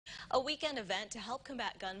A weekend event to help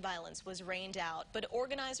combat gun violence was rained out, but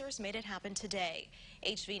organizers made it happen today.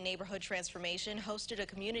 HV Neighborhood Transformation hosted a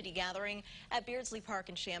community gathering at Beardsley Park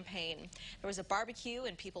in Champaign. There was a barbecue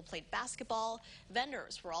and people played basketball.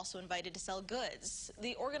 Vendors were also invited to sell goods.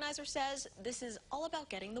 The organizer says this is all about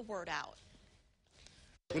getting the word out.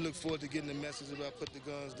 We look forward to getting the message about put the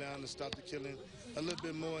guns down and stop the killing a little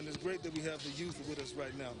bit more. And it's great that we have the youth with us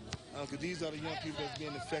right now, because these are the young people that's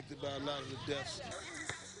being affected by a lot of the deaths.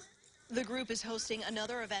 The group is hosting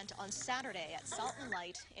another event on Saturday at Salt and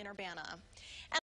Light in Urbana.